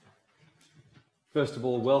First of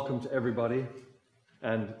all, welcome to everybody,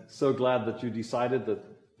 and so glad that you decided that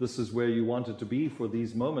this is where you wanted to be for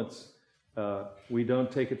these moments. We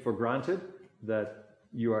don't take it for granted that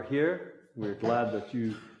you are here. We're glad that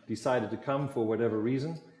you decided to come for whatever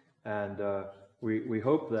reason, and we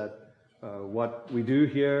hope that what we do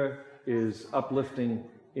here is uplifting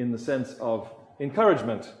in the sense of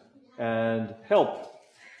encouragement and help.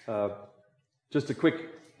 Just a quick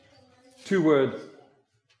two-word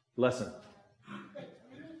lesson.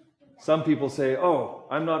 Some people say, "Oh,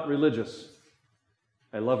 I'm not religious."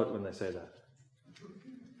 I love it when they say that.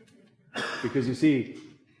 Because you see,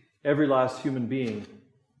 every last human being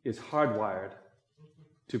is hardwired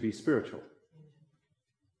to be spiritual.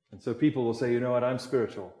 And so people will say, "You know what, I'm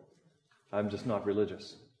spiritual. I'm just not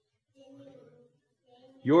religious."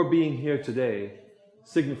 Your being here today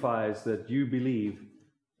signifies that you believe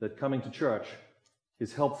that coming to church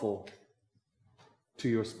is helpful to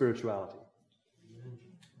your spirituality.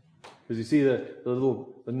 Because you see,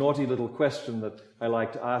 the naughty little question that I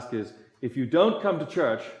like to ask is, if you don't come to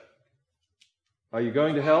church, are you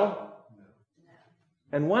going to hell? No.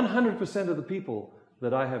 And 100% of the people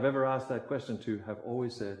that I have ever asked that question to have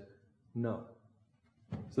always said, no.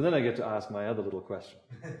 So then I get to ask my other little question.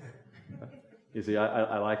 You see,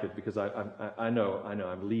 I like it because I know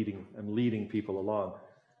I'm leading people along.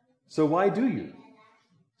 So why do you?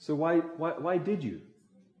 So why did you?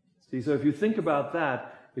 See, so if you think about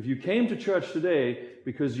that, if you came to church today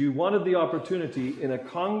because you wanted the opportunity in a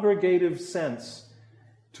congregative sense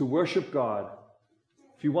to worship God,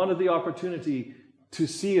 if you wanted the opportunity to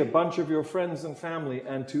see a bunch of your friends and family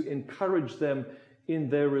and to encourage them in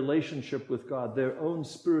their relationship with God, their own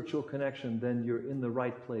spiritual connection, then you're in the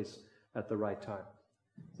right place at the right time.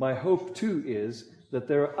 My hope, too, is that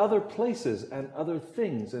there are other places and other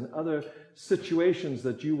things and other situations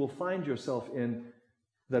that you will find yourself in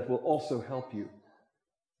that will also help you.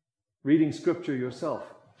 Reading scripture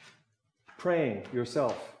yourself, praying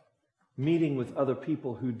yourself, meeting with other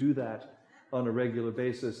people who do that on a regular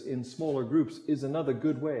basis in smaller groups is another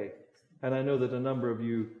good way. And I know that a number of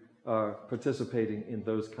you are participating in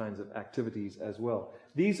those kinds of activities as well.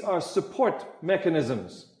 These are support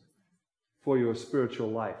mechanisms for your spiritual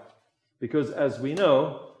life. Because as we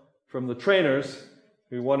know from the trainers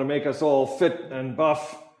who want to make us all fit and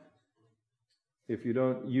buff, if you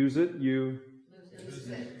don't use it, you lose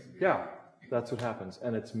it. Yeah, that's what happens.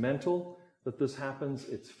 And it's mental that this happens.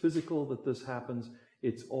 It's physical that this happens.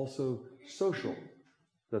 It's also social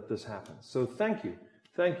that this happens. So thank you.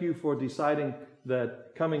 Thank you for deciding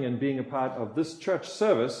that coming and being a part of this church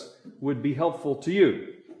service would be helpful to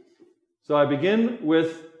you. So I begin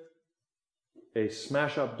with a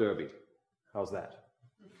smash-up derby. How's that?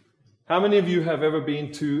 How many of you have ever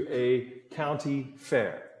been to a county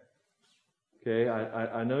fair? Okay,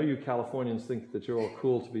 I know you Californians think that you're all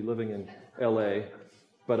cool to be living in LA,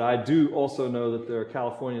 but I do also know that there are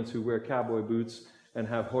Californians who wear cowboy boots and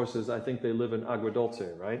have horses. I think they live in Agua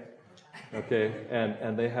Dulce, right? Okay,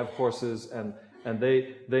 and they have horses, and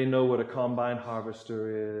they know what a combine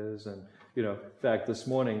harvester is. And, you know, in fact, this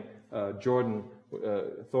morning, Jordan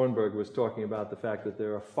Thornburg was talking about the fact that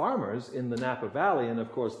there are farmers in the Napa Valley, and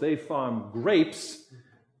of course they farm grapes,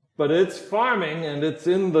 but it's farming and it's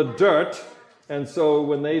in the dirt. And so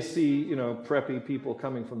when they see, you know, preppy people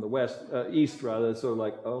coming from the east, it's sort of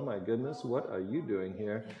like, oh my goodness, what are you doing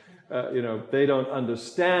here? You know, they don't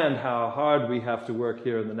understand how hard we have to work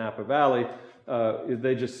here in the Napa Valley.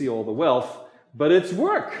 They just see all the wealth. But it's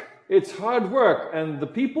work. It's hard work. And the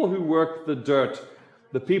people who work the dirt,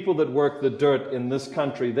 the people that work the dirt in this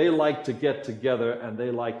country, they like to get together and they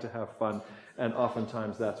like to have fun. And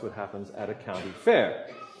oftentimes that's what happens at a county fair.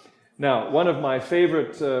 Now, one of my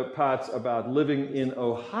favorite parts about living in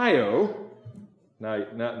Ohio,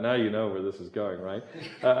 now you know where this is going, right?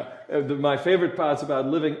 My favorite parts about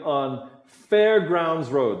living on Fairgrounds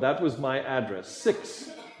Road, that was my address,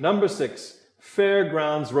 number 6,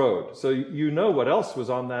 Fairgrounds Road. So you know what else was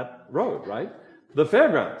on that road, right? The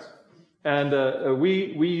fairgrounds. And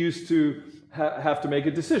we used to have to make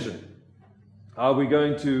a decision. Are we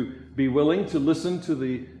going to be willing to listen to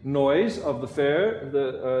the noise of the fair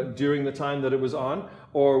during the time that it was on?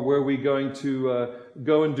 Or were we going to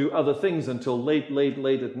go and do other things until late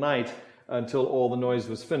at night, until all the noise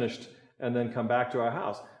was finished, and then come back to our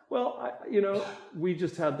house? Well, we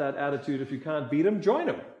just had that attitude, if you can't beat them, join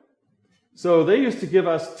them. So they used to give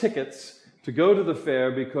us tickets to go to the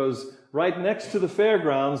fair because right next to the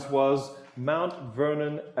fairgrounds was Mount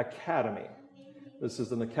Vernon Academy. This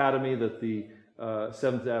is an academy that the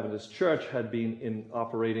Seventh-day Adventist Church had been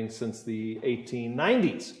operating since the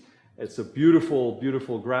 1890s. It's a beautiful,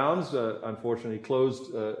 beautiful grounds, unfortunately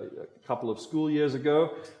closed a couple of school years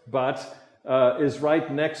ago, but is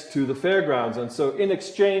right next to the fairgrounds. And so in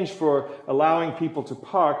exchange for allowing people to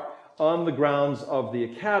park on the grounds of the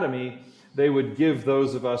academy, they would give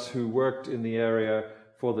those of us who worked in the area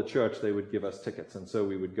for the church, they would give us tickets, and so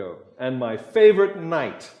we would go. And my favorite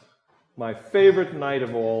night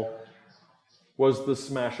of all, was the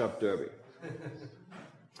Smash Up Derby.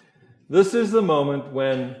 This is the moment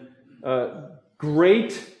when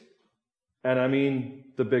great, and I mean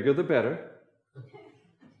the bigger the better,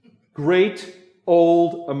 great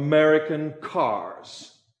old American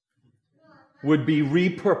cars would be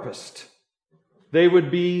repurposed. They would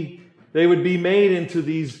be made into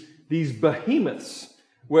these behemoths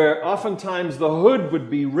where oftentimes the hood would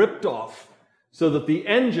be ripped off so that the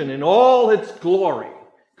engine in all its glory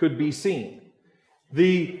could be seen.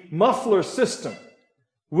 The muffler system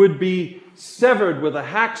would be severed with a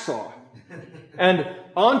hacksaw, and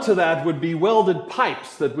onto that would be welded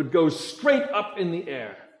pipes that would go straight up in the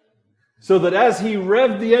air, so that as he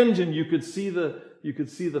revved the engine, you could see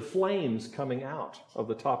the flames coming out of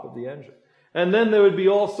the top of the engine. And then there would be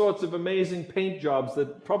all sorts of amazing paint jobs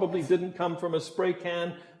that probably didn't come from a spray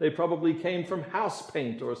can. They probably came from house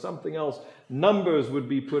paint or something else. Numbers would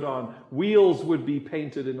be put on. Wheels would be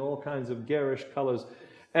painted in all kinds of garish colors.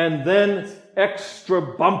 And then extra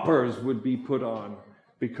bumpers would be put on,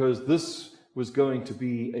 because this was going to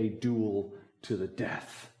be a duel to the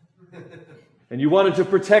death. And you wanted to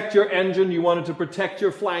protect your engine, you wanted to protect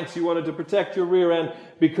your flanks, you wanted to protect your rear end,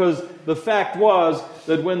 because the fact was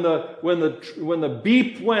that when the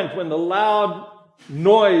beep went, when the loud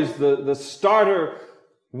noise, the starter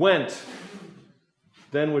went,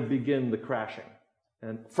 then would begin the crashing.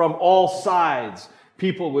 And from all sides,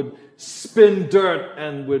 people would spin dirt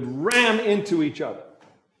and would ram into each other.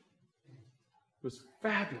 It was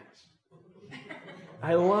fabulous.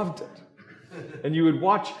 I loved it. And you would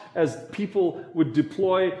watch as people would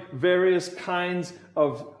deploy various kinds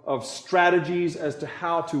of strategies as to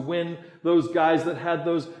how to win. Those guys that had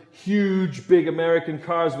those huge, big American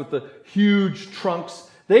cars with the huge trunks,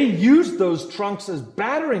 they used those trunks as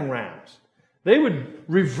battering rams. They would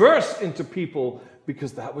reverse into people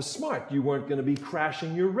because that was smart. You weren't going to be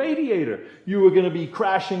crashing your radiator. You were going to be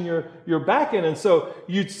crashing your back end. And so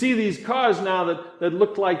you'd see these cars now that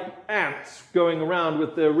looked like ants going around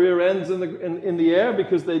with their rear ends in the air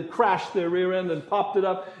because they'd crashed their rear end and popped it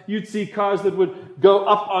up. You'd see cars that would go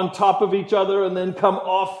up on top of each other and then come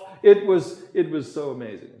off. It was so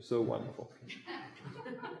amazing, so wonderful.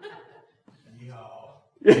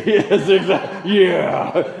 Yes, exactly.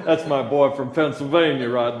 Yeah, that's my boy from Pennsylvania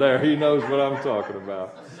right there. He knows what I'm talking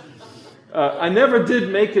about. I never did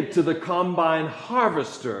make it to the combine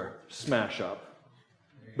harvester smash-up,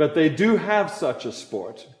 but they do have such a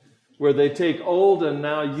sport where they take old and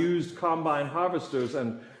now used combine harvesters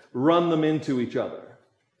and run them into each other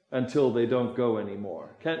until they don't go anymore.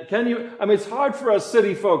 Can you? I mean, it's hard for us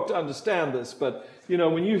city folk to understand this, but you know,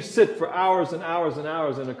 when you sit for hours and hours and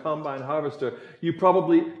hours in a combine harvester,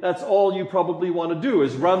 that's all you probably want to do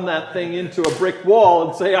is run that thing into a brick wall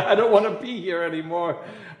and say, I don't want to be here anymore.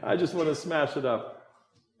 I just want to smash it up.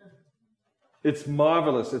 It's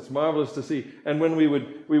marvelous. It's marvelous to see. And when we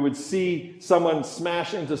would see someone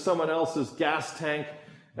smash into someone else's gas tank,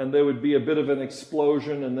 and there would be a bit of an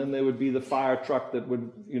explosion, and then there would be the fire truck that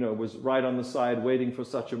was right on the side waiting for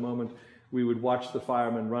such a moment. We would watch the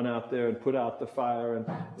firemen run out there and put out the fire, and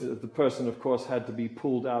the person, of course, had to be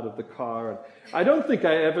pulled out of the car. And I don't think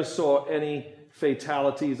I ever saw any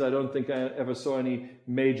fatalities. I don't think I ever saw any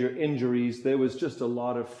major injuries. There was just a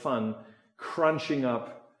lot of fun crunching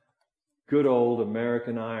up good old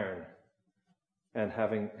American iron and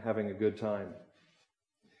having a good time.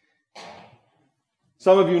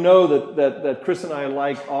 Some of you know that Chris and I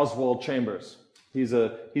like Oswald Chambers. He's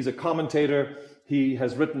a commentator. He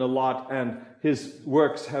has written a lot, and his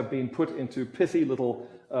works have been put into pithy little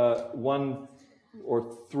 1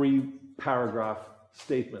 or 3 paragraph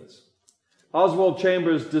statements. Oswald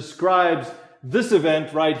Chambers describes this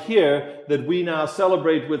event right here that we now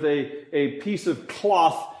celebrate with a piece of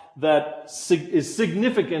cloth that is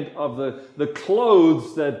significant of the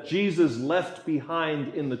clothes that Jesus left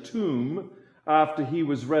behind in the tomb after he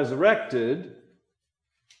was resurrected.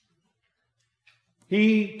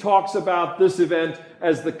 He talks about this event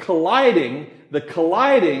as the colliding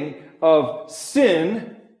of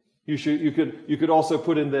sin. You could also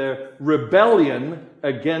put in there rebellion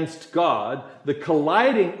against God, the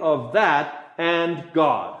colliding of that and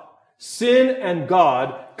God. Sin and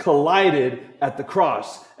God collided at the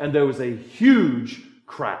cross, and there was a huge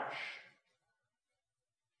crash.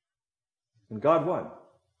 And God won.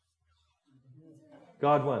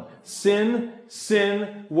 God won. Sin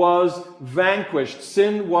was vanquished.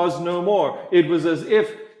 Sin was no more. It was as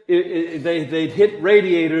if they'd hit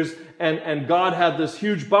radiators and God had this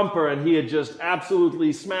huge bumper and he had just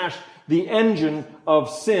absolutely smashed the engine of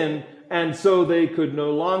sin, and so they could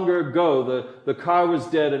no longer go. The car was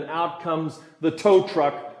dead, and out comes the tow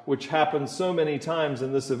truck, which happens so many times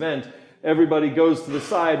in this event. Everybody goes to the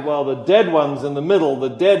side while the dead ones in the middle, the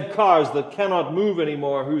dead cars that cannot move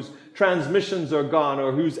anymore, whose transmissions are gone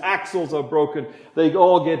or whose axles are broken, they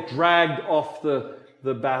all get dragged off the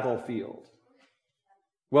battlefield.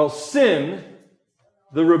 Well, sin,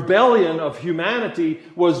 the rebellion of humanity,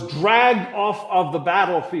 was dragged off of the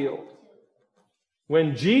battlefield.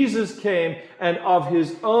 When Jesus came, and of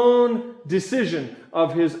his own decision,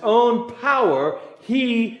 of his own power,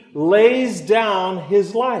 he lays down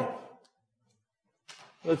his life.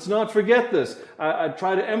 Let's not forget this. I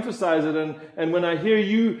try to emphasize it, and when I hear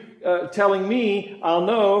you telling me, I'll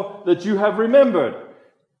know that you have remembered.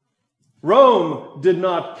 Rome did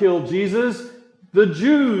not kill Jesus. The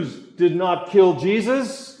Jews did not kill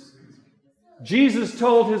Jesus. Jesus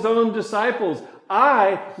told his own disciples,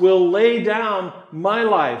 I will lay down my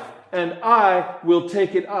life and I will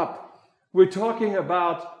take it up. We're talking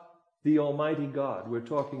about the Almighty God. We're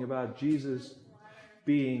talking about Jesus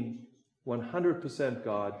being 100%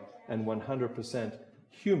 God and 100%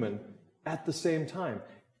 human at the same time.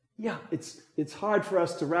 Yeah, it's hard for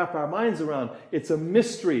us to wrap our minds around. It's a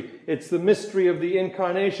mystery. It's the mystery of the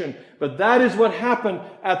incarnation. But that is what happened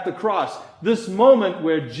at the cross. This moment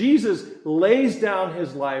where Jesus lays down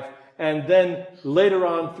his life, and then later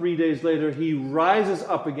on, 3 days later, he rises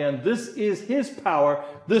up again. This is his power.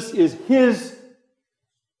 This is his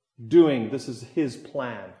doing. This is his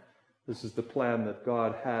plan. This is the plan that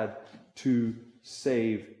God had to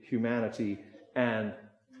save humanity. And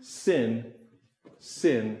sin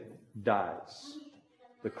dies.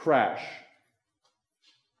 The crash.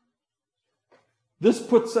 This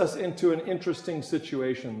puts us into an interesting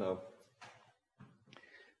situation, though.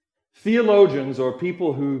 Theologians, or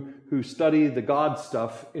people who study the God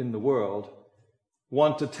stuff in the world,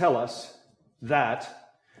 want to tell us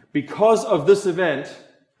that because of this event,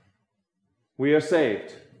 we are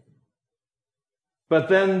saved. But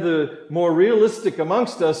then the more realistic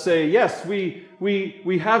amongst us say, yes,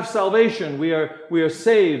 we have salvation, we are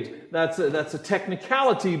saved. That's a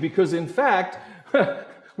technicality, because in fact,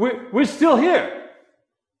 we're still here.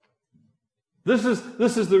 This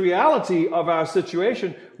is the reality of our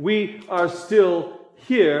situation. We are still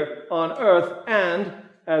here on earth, and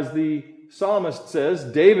as the psalmist says,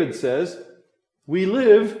 David says, we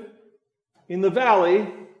live in the valley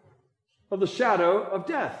of the shadow of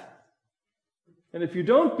death. And if you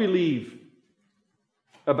don't believe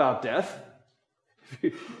about death,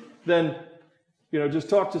 then just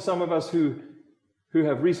talk to some of us who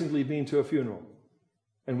have recently been to a funeral,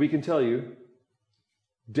 and we can tell you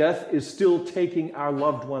death is still taking our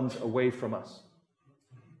loved ones away from us.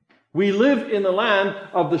 We live in the land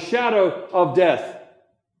of the shadow of death.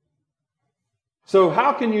 So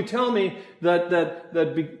how can you tell me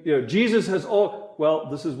that Jesus has all... Well,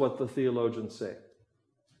 this is what the theologians say.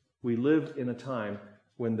 We live in a time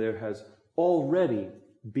when there has already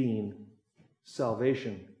been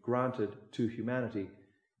salvation granted to humanity,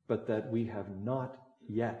 but that we have not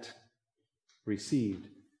yet received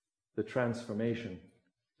the transformation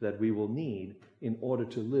that we will need in order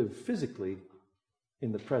to live physically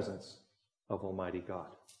in the presence of Almighty God.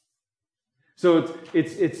 So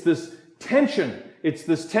it's this tension. It's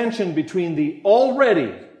this tension between the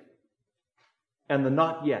already and the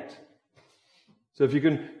not yet. So if you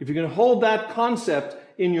can hold that concept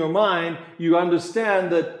in your mind, you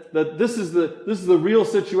understand that this is the real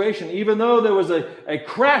situation. Even though there was a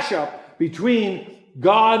crash up between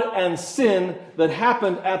God and sin that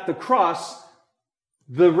happened at the cross,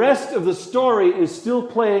 the rest of the story is still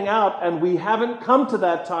playing out, and we haven't come to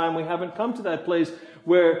that time, we haven't come to that place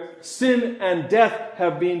where sin and death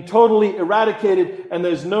have been totally eradicated, and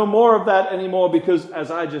there's no more of that anymore, because,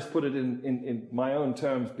 as I just put it in my own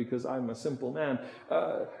terms, because I'm a simple man,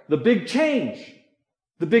 the big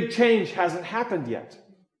change hasn't happened yet.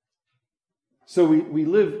 So we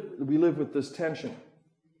live with this tension.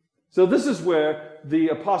 So this is where the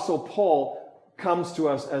Apostle Paul comes to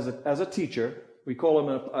us as a teacher. We call him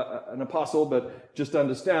an apostle, but just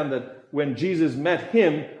understand that when Jesus met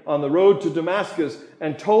him on the road to Damascus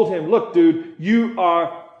and told him, look, dude, you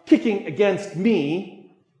are kicking against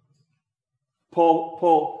me,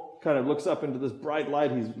 Paul kind of looks up into this bright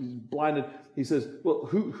light. He's blinded. He says, well,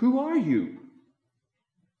 who are you?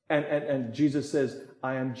 And Jesus says,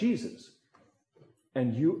 I am Jesus,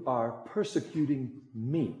 and you are persecuting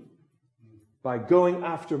me. By going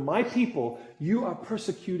after my people, you are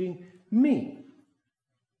persecuting me.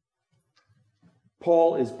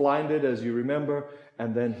 Paul is blinded, as you remember,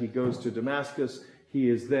 and then he goes to Damascus. He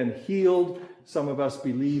is then healed. Some of us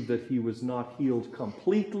believe that he was not healed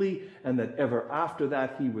completely, and that ever after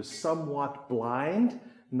that he was somewhat blind,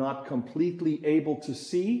 not completely able to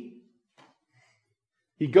see.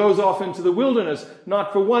 He goes off into the wilderness,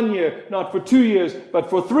 not for 1 year, not for 2 years,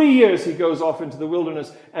 but for 3 years he goes off into the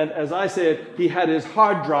wilderness. And as I said, he had his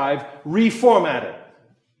hard drive reformatted.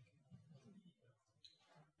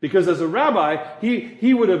 Because as a rabbi,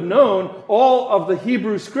 he would have known all of the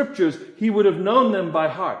Hebrew scriptures. He would have known them by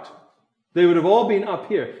heart. They would have all been up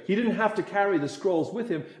here. He didn't have to carry the scrolls with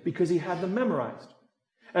him because he had them memorized.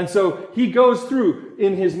 And so he goes through,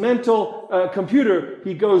 in his mental computer,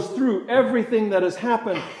 he goes through everything that has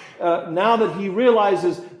happened now that he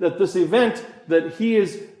realizes that this event that he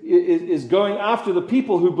is going after the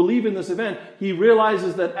people who believe in this event. He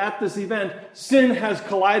realizes that at this event, sin has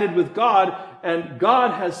collided with God, and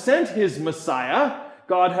God has sent his Messiah.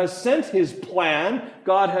 God has sent his plan.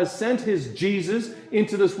 God has sent his Jesus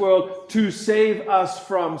into this world to save us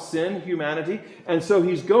from sin, humanity. And so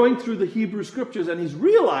he's going through the Hebrew scriptures and he's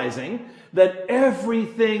realizing that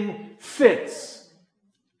everything fits.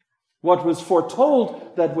 What was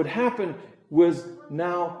foretold that would happen was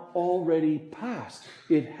now already past.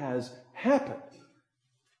 It has happened.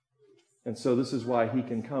 And so this is why he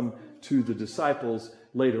can come to the disciples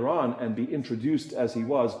later on and be introduced as he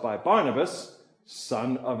was by Barnabas,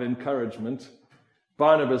 son of encouragement.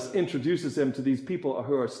 Barnabas introduces him to these people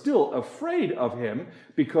who are still afraid of him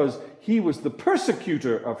because he was the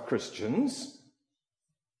persecutor of Christians,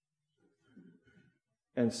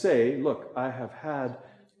 and say, look, I have had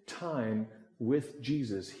time with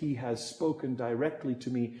Jesus. He has spoken directly to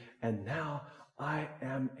me, and now I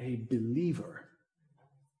am a believer.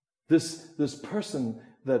 This person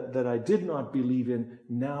that I did not believe in,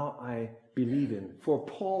 now I believe in. For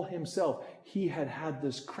Paul himself, he had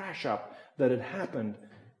this crash up that had happened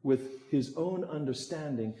with his own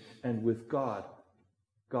understanding and with God.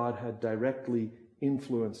 God had directly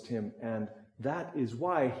influenced him, and that is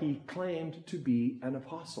why he claimed to be an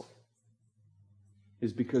apostle,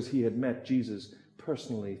 is because he had met Jesus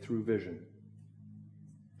personally through vision.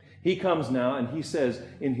 He comes now and he says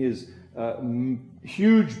in his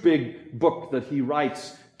huge big book that he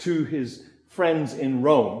writes to his friends in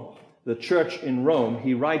Rome, the church in Rome,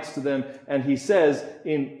 he writes to them and he says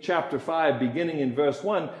in chapter 5, beginning in verse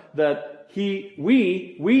 1, that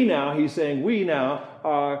we now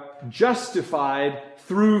are justified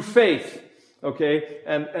through faith. Okay?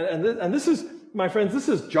 And this is, my friends, this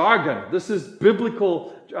is jargon. This is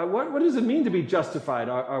biblical. What does it mean to be justified?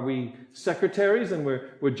 Are we secretaries and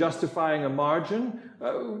we're justifying a margin?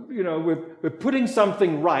 We're putting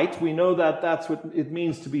something right. We know that that's what it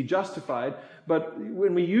means to be justified. But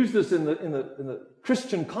when we use this in the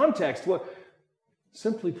Christian context,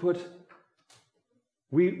 simply put,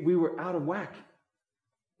 we were out of whack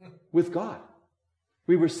with God.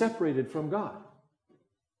 We were separated from God.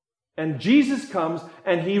 And Jesus comes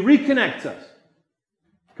and he reconnects us.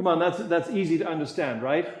 Come on, that's easy to understand,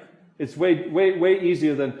 right? It's way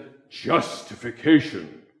easier than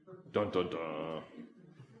justification. Dun dun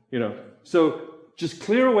dun. So just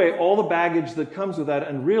clear away all the baggage that comes with that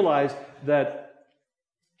and realize that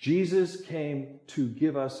Jesus came to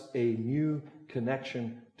give us a new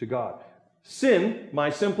connection to God. Sin, my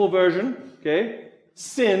simple version, okay?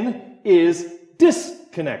 Sin is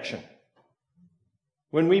disconnection.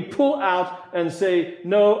 When we pull out and say,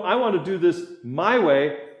 no, I want to do this my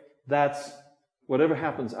way, that's whatever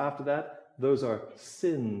happens after that, those are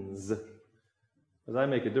sins. As I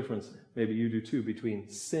make a difference, maybe you do too, between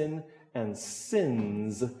sin and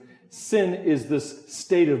sins. Sin is this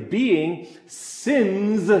state of being.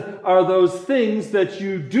 Sins are those things that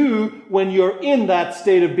you do when you're in that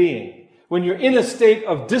state of being. When you're in a state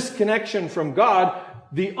of disconnection from God,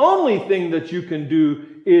 the only thing that you can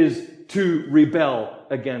do is to rebel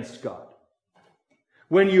against God.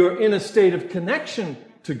 When you're in a state of connection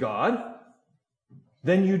to God,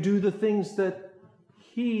 then you do the things that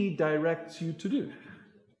He directs you to do.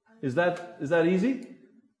 Is that easy?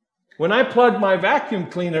 When I plug my vacuum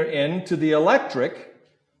cleaner in to the electric,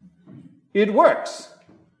 it works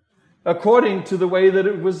according to the way that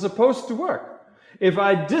it was supposed to work. If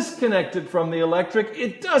I disconnect it from the electric,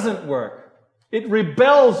 it doesn't work. It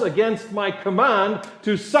rebels against my command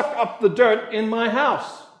to suck up the dirt in my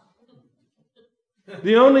house.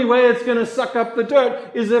 The only way it's going to suck up the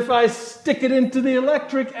dirt is if I stick it into the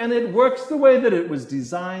electric and it works the way that it was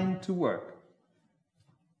designed to work.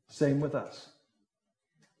 Same with us.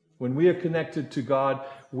 When we are connected to God,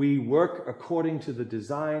 we work according to the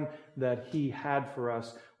design that he had for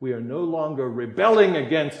us. We are no longer rebelling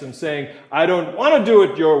against and saying, I don't want to do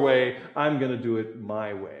it your way, I'm going to do it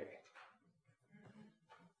my way.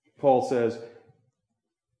 Paul says,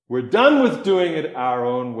 we're done with doing it our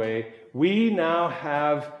own way. We now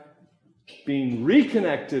have been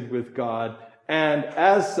reconnected with God, and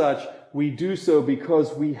as such, we do so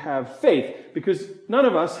because we have faith, because none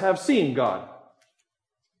of us have seen God.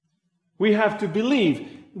 We have to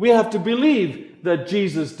believe. We have to believe that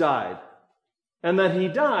Jesus died, and that he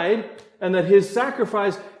died, and that his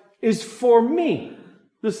sacrifice is for me.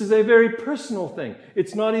 This is a very personal thing.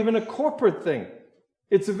 It's not even a corporate thing.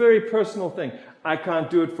 It's a very personal thing. I can't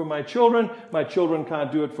do it for my children. My children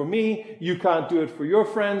can't do it for me. You can't do it for your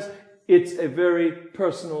friends. It's a very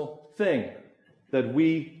personal thing that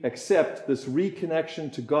we accept this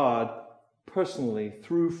reconnection to God personally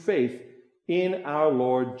through faith in our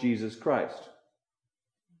Lord Jesus Christ.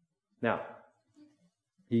 Now,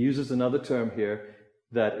 he uses another term here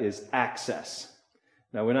that is access.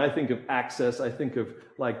 Now, when I think of access, I think of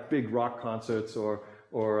like big rock concerts or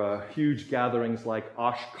huge gatherings like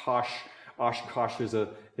Oshkosh. Oshkosh is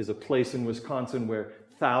a place in Wisconsin where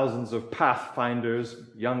thousands of pathfinders,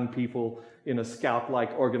 young people in a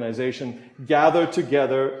scout-like organization, gather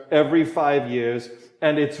together every 5 years,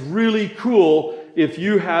 and it's really cool if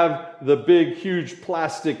you have the big, huge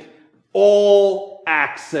plastic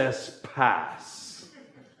all-access pass.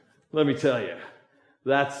 Let me tell you,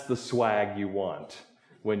 that's the swag you want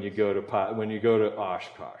when you go to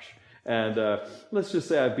Oshkosh. And let's just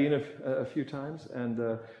say I've been a few times,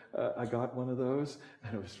 and I got one of those,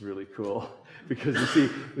 and it was really cool. Because you see,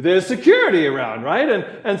 there's security around, right?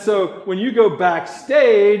 And so when you go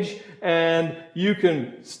backstage and you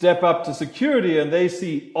can step up to security and they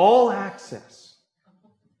see all access,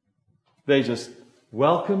 they just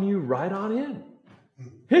welcome you right on in.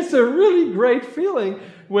 It's a really great feeling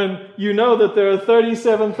when you know that there are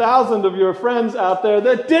 37,000 of your friends out there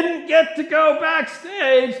that didn't get to go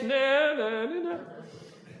backstage.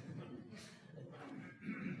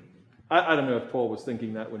 I don't know if Paul was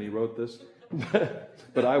thinking that when he wrote this,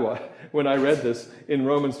 but I was. When I read this in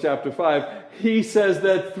Romans chapter 5, he says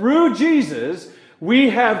that through Jesus, we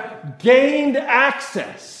have gained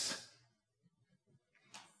access.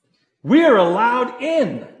 We're allowed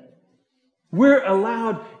in. We're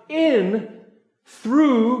allowed in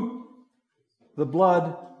through the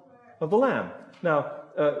blood of the Lamb. Now,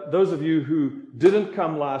 those of you who didn't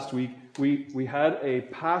come last week, we had a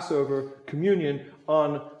Passover communion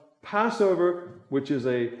on Passover, which is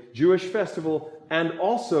a Jewish festival, and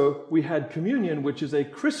also we had communion, which is a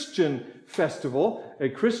Christian festival, a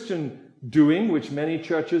Christian doing, which many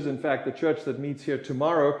churches, in fact, the church that meets here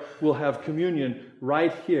tomorrow, will have communion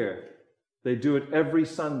right here. They do it every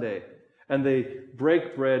Sunday, and they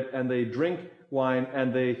break bread, and they drink wine,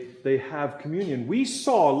 and they have communion. We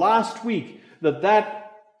saw last week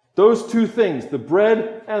that those two things, the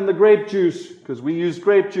bread and the grape juice, because we use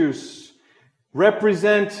grape juice,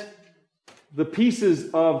 represent the pieces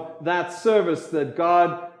of that service that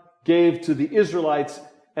God gave to the Israelites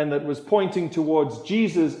and that was pointing towards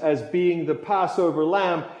Jesus as being the Passover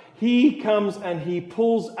lamb. He comes and he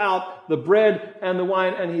pulls out the bread and the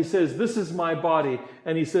wine and he says, this is my body.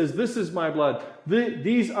 And he says, this is my blood.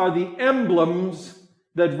 These are the emblems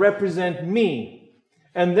that represent me.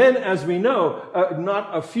 And then, as we know,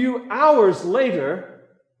 not a few hours later,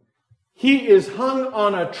 he is hung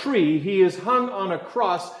on a tree, he is hung on a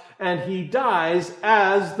cross, and he dies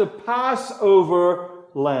as the Passover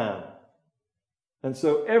lamb. And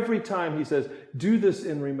so every time he says, do this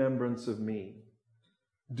in remembrance of me.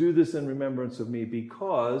 Do this in remembrance of me,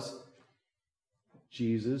 because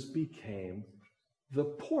Jesus became the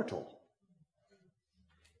portal.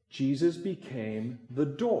 Jesus became the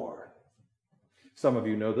door. Some of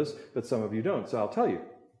you know this, but some of you don't, so I'll tell you.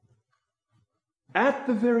 At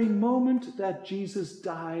the very moment that Jesus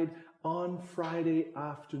died on Friday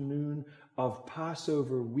afternoon of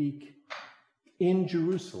Passover week in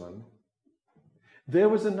Jerusalem, there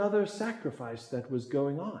was another sacrifice that was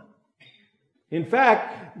going on. In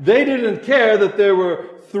fact, they didn't care that there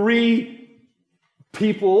were 3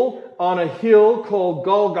 people on a hill called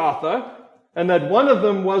Golgotha, and that one of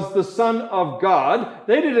them was the Son of God.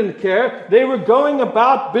 They didn't care. They were going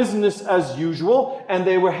about business as usual, and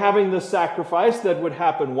they were having the sacrifice that would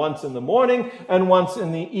happen once in the morning and once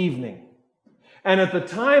in the evening. And at the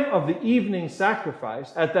time of the evening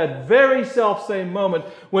sacrifice, at that very self-same moment,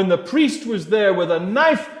 when the priest was there with a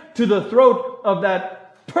knife to the throat of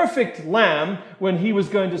that perfect lamb, when he was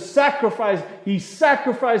going to sacrifice, he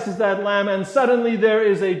sacrifices that lamb, and suddenly there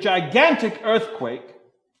is a gigantic earthquake.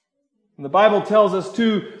 And the Bible tells us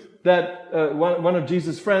too that one of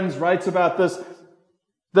Jesus' friends writes about this,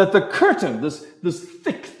 that the curtain, this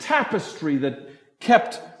thick tapestry that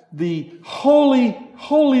kept the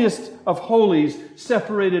holiest of holies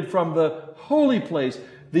separated from the holy place.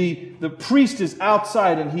 The priest is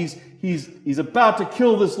outside and he's about to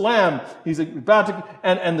kill this lamb. He's about to,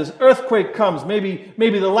 and this earthquake comes.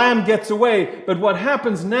 Maybe the lamb gets away, but what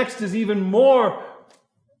happens next is even more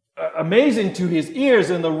amazing to his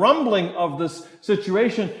ears. In the rumbling of this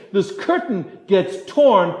situation, this curtain gets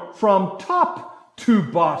torn from top to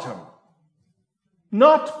bottom,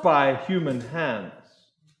 not by human hands.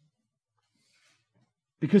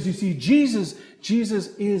 Because you see, Jesus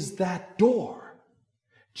is that door.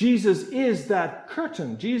 Jesus is that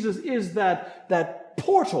curtain. Jesus is that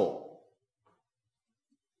portal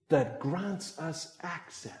that grants us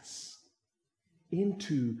access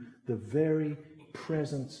into the very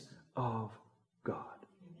presence of God.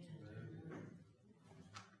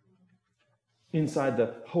 Inside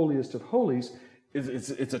the holiest of holies,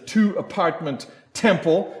 it's a two-apartment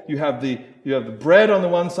temple. You have the bread on the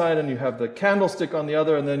one side and you have the candlestick on the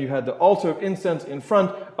other, and then you had the altar of incense in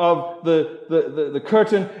front of the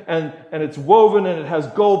curtain, and it's woven and it has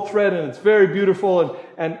gold thread and it's very beautiful,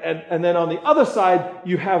 and then on the other side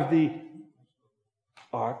you have the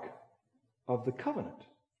Ark of the Covenant.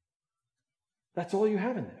 That's all you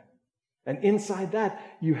have in there. And inside that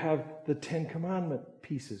you have the Ten Commandment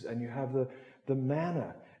pieces, and you have the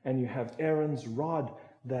manna, and you have Aaron's rod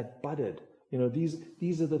that budded. You know,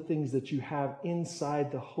 these are the things that you have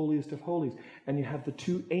inside the holiest of holies. And you have the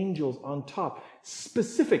two angels on top.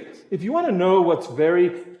 Specific. If you want to know what's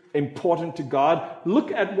very important to God,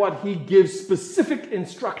 look at what he gives specific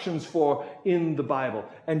instructions for in the Bible.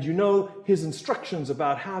 And you know, his instructions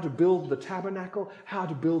about how to build the tabernacle, how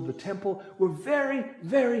to build the temple, were very,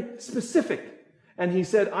 very specific. And he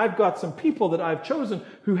said, I've got some people that I've chosen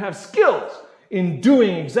who have skills in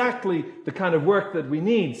doing exactly the kind of work that we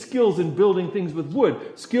need. Skills in building things with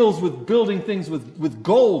wood. Skills with building things with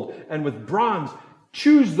gold and with bronze.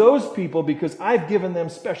 Choose those people because I've given them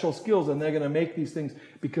special skills, and they're going to make these things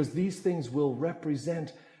because these things will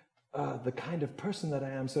represent the kind of person that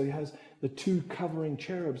I am. So he has the two covering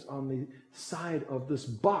cherubs on the side of this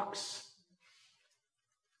box.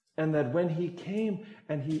 And that when he came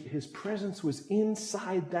and his presence was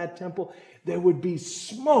inside that temple, there would be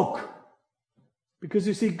smoke. Because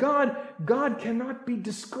you see, God cannot be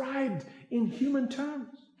described in human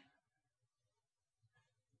terms.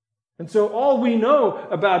 And so all we know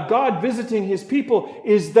about God visiting his people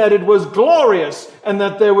is that it was glorious, and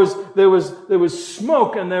that there was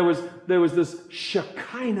smoke, and there was this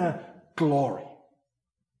Shekinah glory.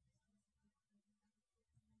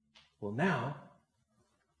 Well, now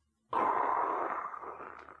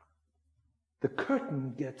the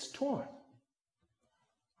curtain gets torn.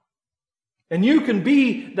 And you can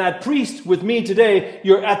be that priest with me today.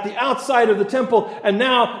 You're at the outside of the temple, and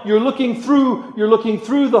now you're looking through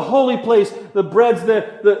the holy place. The bread's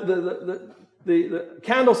there, the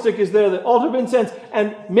candlestick is there, the altar of incense,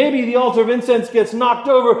 and maybe the altar of incense gets knocked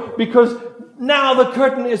over because now the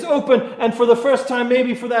curtain is open, and for the first time,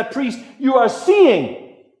 maybe for that priest, you are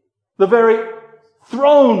seeing the very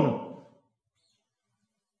throne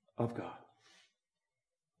of God.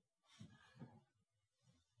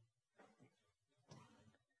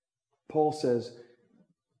 Paul says,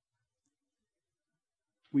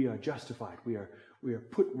 we are justified. We are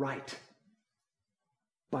put right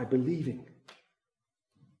by believing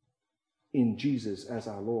in Jesus as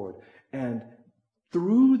our Lord. And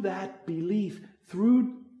through that belief,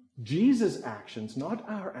 through Jesus' actions, not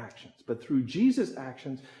our actions, but through Jesus'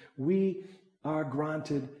 actions, we are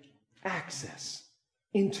granted access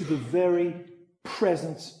into the very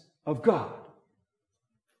presence of God.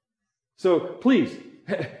 So please,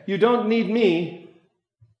 you don't need me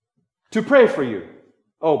to pray for you.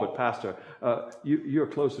 Oh, but Pastor, you're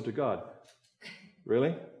closer to God.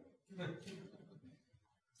 Really?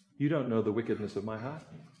 You don't know the wickedness of my heart.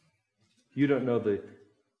 You don't know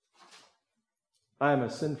I am a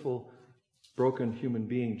sinful, broken human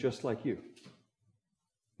being just like you.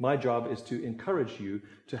 My job is to encourage you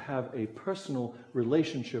to have a personal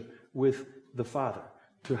relationship with the Father,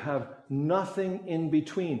 to have nothing in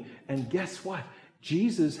between. And guess what?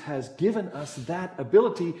 Jesus has given us that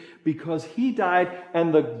ability because he died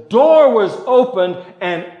and the door was opened,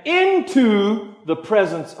 and into the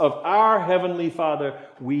presence of our Heavenly Father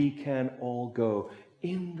we can all go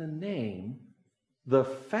in the name, the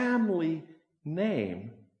family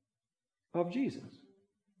name of Jesus.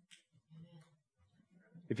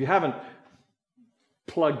 If you haven't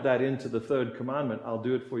plugged that into the third commandment, I'll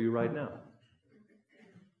do it for you right now.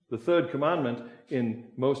 The third commandment in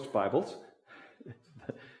most Bibles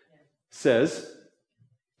says,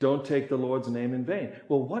 don't take the Lord's name in vain.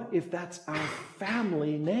 Well, what if that's our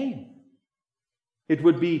family name? It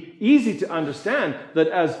would be easy to understand that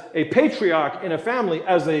as a patriarch in a family,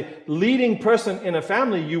 as a leading person in a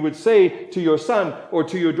family, you would say to your son or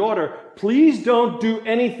to your daughter, please don't do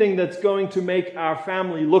anything that's going to make our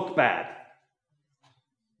family look bad.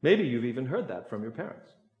 Maybe you've even heard that from your parents.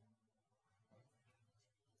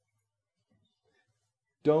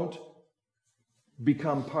 Don't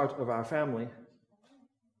become part of our family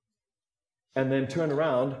and then turn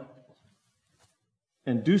around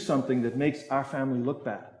and do something that makes our family look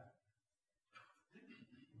bad.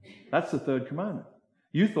 That's the third commandment.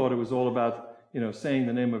 You thought it was all about, saying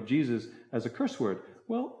the name of Jesus as a curse word.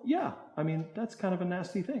 Well, yeah, that's kind of a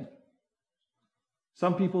nasty thing.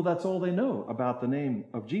 Some people, that's all they know about the name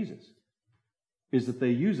of Jesus, is that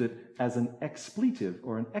they use it as an expletive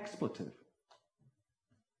or an expletive.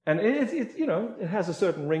 And it has a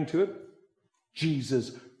certain ring to it.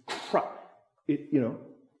 Jesus Christ. It,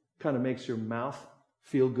 kind of makes your mouth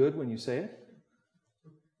feel good when you say it.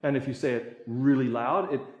 And if you say it really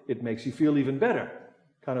loud, it makes you feel even better.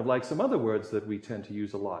 Kind of like some other words that we tend to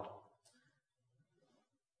use a lot.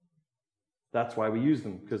 That's why we use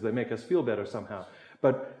them, because they make us feel better somehow.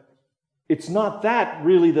 But it's not that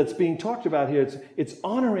really that's being talked about here. It's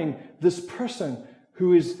honoring this person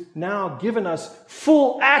who is now given us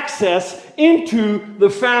full access into the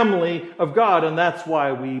family of God. And that's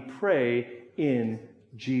why we pray in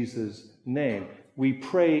Jesus' name. We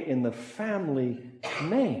pray in the family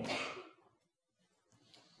name.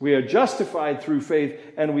 We are justified through faith,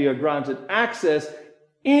 and we are granted access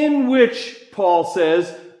in which, Paul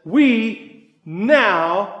says, we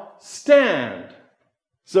now stand.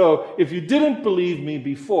 So, if you didn't believe me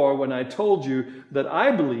before when I told you that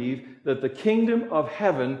I believe that the kingdom of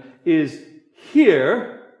heaven is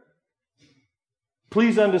here,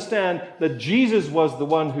 please understand that Jesus was the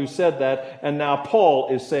one who said that, and now Paul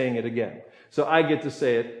is saying it again. So I get to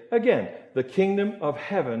say it again. The kingdom of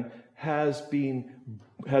heaven has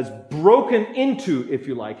broken into, if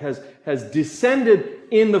you like, has descended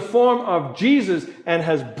in the form of Jesus and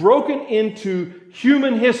has broken into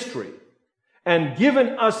human history and given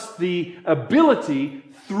us the ability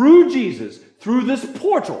through Jesus, through this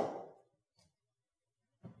portal,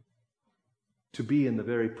 to be in the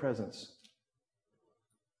very presence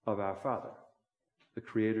of our Father, the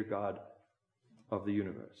Creator God of the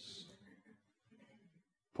universe.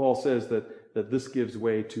 Paul says that this gives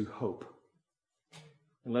way to hope.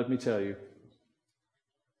 And let me tell you,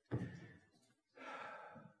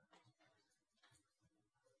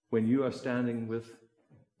 when you are standing with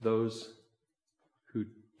those who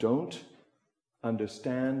don't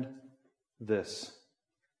understand this,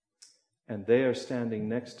 and they are standing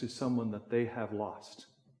next to someone that they have lost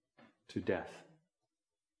to death,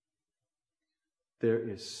 there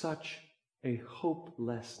is such a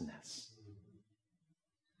hopelessness.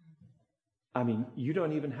 You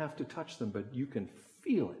don't even have to touch them, but you can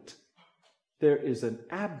feel it. There is an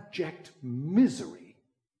abject misery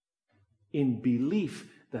in belief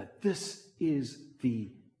that this is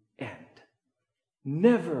the end.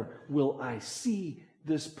 Never will I see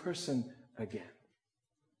this person again.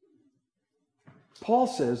 Paul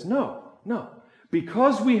says, no.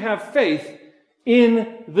 Because we have faith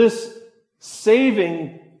in this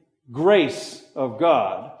saving grace of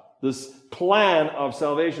God, this plan of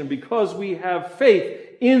salvation, because we have faith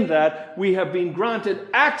in that, we have been granted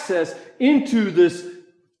access into this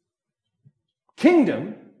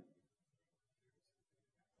kingdom.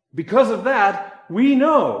 Because of that, we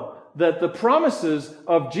know that the promises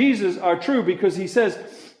of Jesus are true, because he says,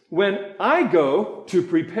 when I go to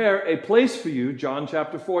prepare a place for you, John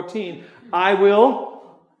chapter 14, I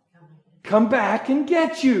will come back and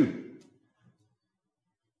get you.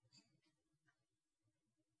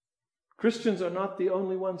 Christians are not the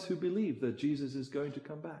only ones who believe that Jesus is going to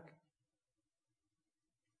come back.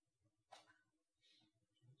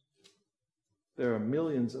 There are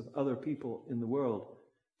millions of other people in the world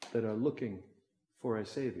that are looking for a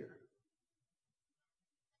Savior.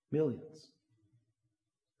 Millions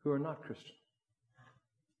who are not Christian.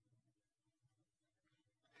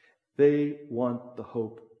 They want the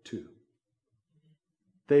hope too.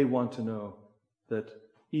 They want to know that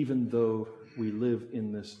even though we live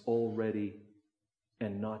in this already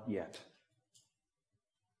and not yet,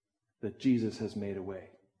 that Jesus has made a way,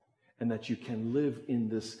 and that you can live in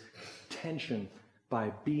this tension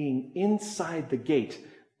by being inside the gate.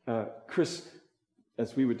 Chris,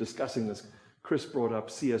 as we were discussing this, Chris brought up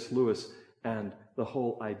C.S. Lewis and the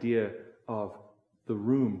whole idea of the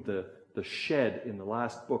room, the shed in the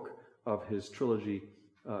last book of his trilogy,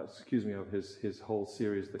 of his whole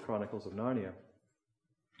series, The Chronicles of Narnia,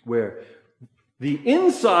 where the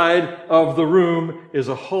inside of the room is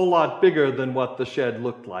a whole lot bigger than what the shed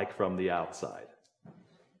looked like from the outside.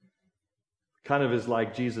 Kind of is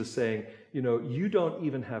like Jesus saying, you don't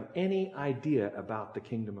even have any idea about the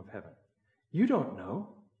kingdom of heaven. You don't know.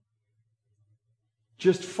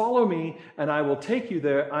 Just follow me and I will take you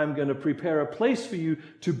there. I'm going to prepare a place for you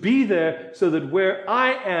to be there so that where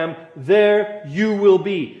I am, there you will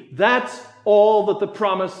be. That's all that the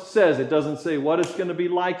promise says. It doesn't say what it's going to be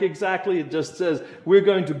like exactly. It just says we're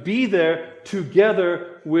going to be there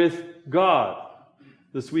together with God.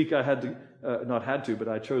 This week I but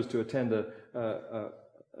I chose to attend a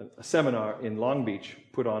seminar in Long Beach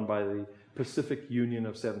put on by the Pacific Union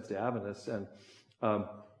of Seventh-day Adventists, and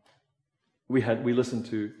we listened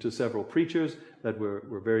to several preachers that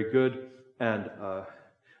were very good, and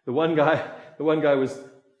the one guy was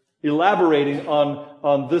elaborating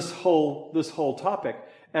on this whole topic,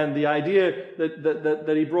 and the idea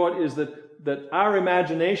that he brought is that our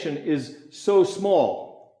imagination is so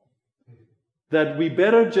small that we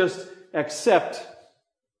better just accept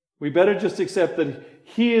that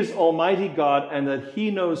He is Almighty God and that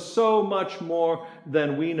He knows so much more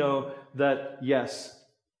than we know, that yes,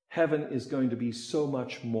 heaven is going to be so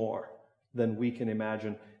much more than we can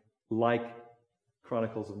imagine. Like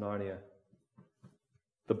Chronicles of Narnia,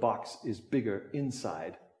 the box is bigger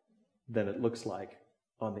inside than it looks like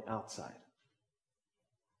on the outside.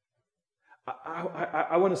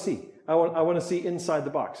 I want to see. I want to see inside the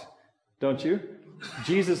box. Don't you?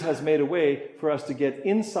 Jesus has made a way for us to get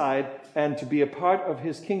inside and to be a part of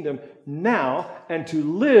His kingdom now, and to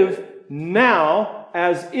live now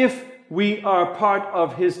as if we are part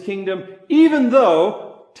of His kingdom, even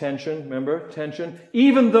though, tension,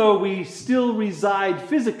 even though we still reside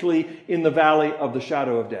physically in the valley of the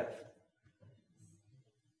shadow of death.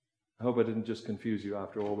 I hope I didn't just confuse you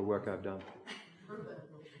after all the work I've done.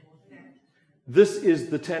 This is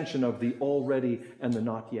the tension of the already and the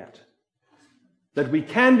not yet. That we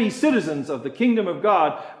can be citizens of the kingdom of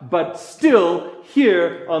God, but still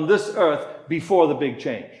here on this earth before the big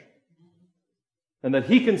change. And that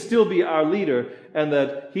He can still be our leader, and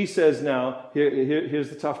that He says now, here's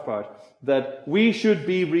the tough part, that we should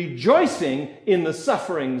be rejoicing in the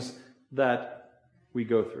sufferings that we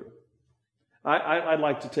go through. I'd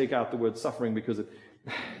like to take out the word suffering because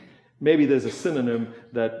maybe there's a synonym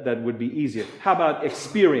that would be easier. How about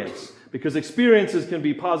experience? Because experiences can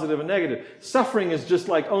be positive and negative. Suffering is just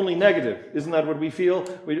like only negative. Isn't that what we feel?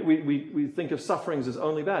 We think of sufferings as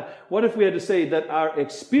only bad. What if we had to say that our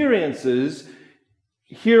experiences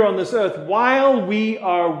here on this earth, while we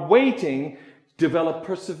are waiting, develop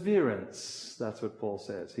perseverance? That's what Paul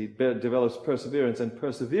says. He develops perseverance, and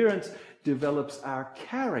perseverance develops our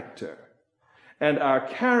character. And our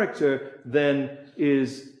character then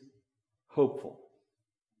is hopeful.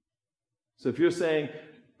 So if you're saying,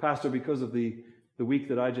 Pastor, because of the week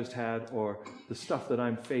that I just had, or the stuff that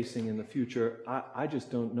I'm facing in the future, I just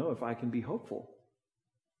don't know if I can be hopeful.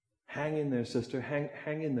 Hang in there, sister.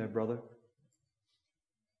 Hang in there, brother.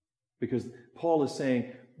 Because Paul is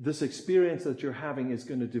saying this experience that you're having is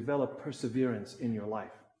going to develop perseverance in your life.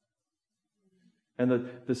 And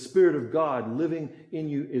that the Spirit of God living in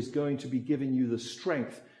you is going to be giving you the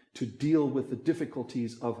strength to deal with the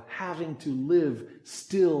difficulties of having to live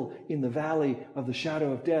still in the valley of the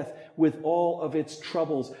shadow of death with all of its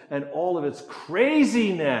troubles and all of its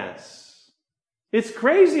craziness. It's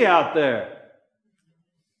crazy out there.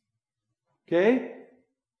 Okay?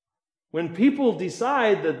 When people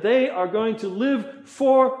decide that they are going to live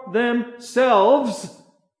for themselves,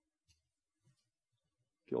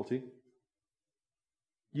 guilty,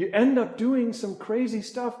 you end up doing some crazy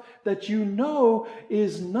stuff that you know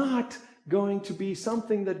is not going to be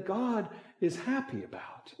something that God is happy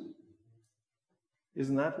about.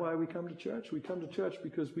 Isn't that why we come to church? We come to church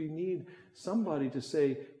because we need somebody to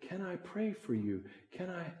say, can I pray for you? Can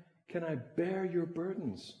I bear your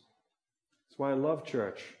burdens? That's why I love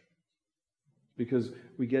church. Because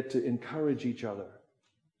we get to encourage each other.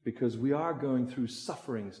 Because we are going through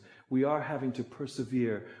sufferings. We are having to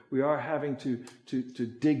persevere. We are having to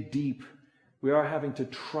dig deep. We are having to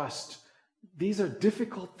trust. These are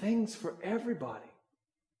difficult things for everybody.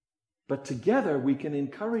 But together we can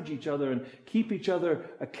encourage each other and keep each other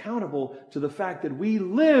accountable to the fact that we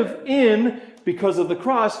live in, because of the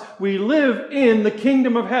cross, we live in the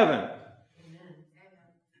kingdom of heaven.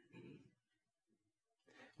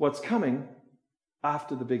 What's coming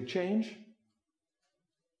after the big change?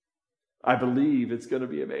 I believe it's going to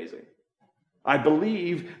be amazing. I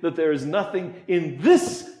believe that there is nothing in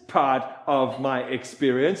this part of my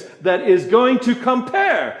experience that is going to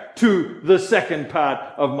compare to the second part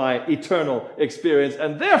of my eternal experience.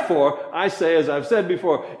 And therefore, I say, as I've said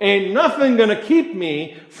before, ain't nothing going to keep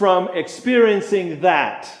me from experiencing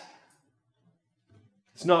that.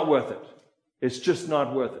 It's not worth it. It's just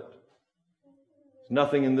not worth it. There's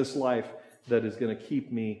nothing in this life that is going to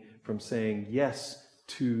keep me from saying yes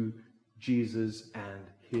to Jesus and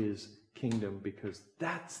his kingdom, because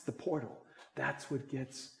that's the portal. That's what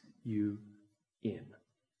gets you in.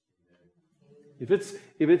 If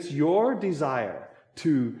it's your desire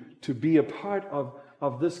to be a part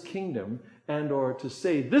of this kingdom, and or to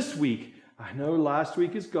say this week, I know last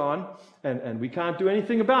week is gone, and we can't do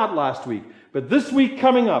anything about last week, but this week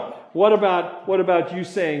coming up, what about you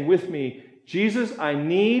saying with me, Jesus, I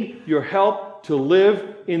need your help to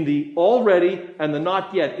live in the already and the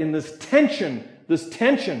not yet, in this tension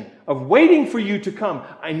of waiting for you to come.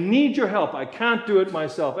 I need your help. I can't do it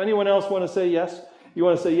myself. Anyone else want to say yes? You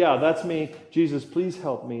want to say, yeah, that's me. Jesus, please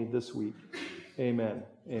help me this week. Amen.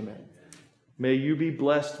 Amen. May you be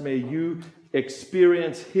blessed. May you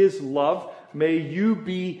experience his love. May you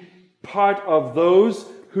be part of those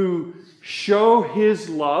who show his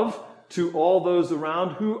love to all those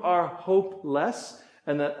around who are hopeless,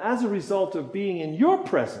 and that as a result of being in your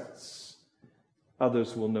presence,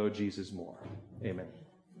 others will know Jesus more. Amen.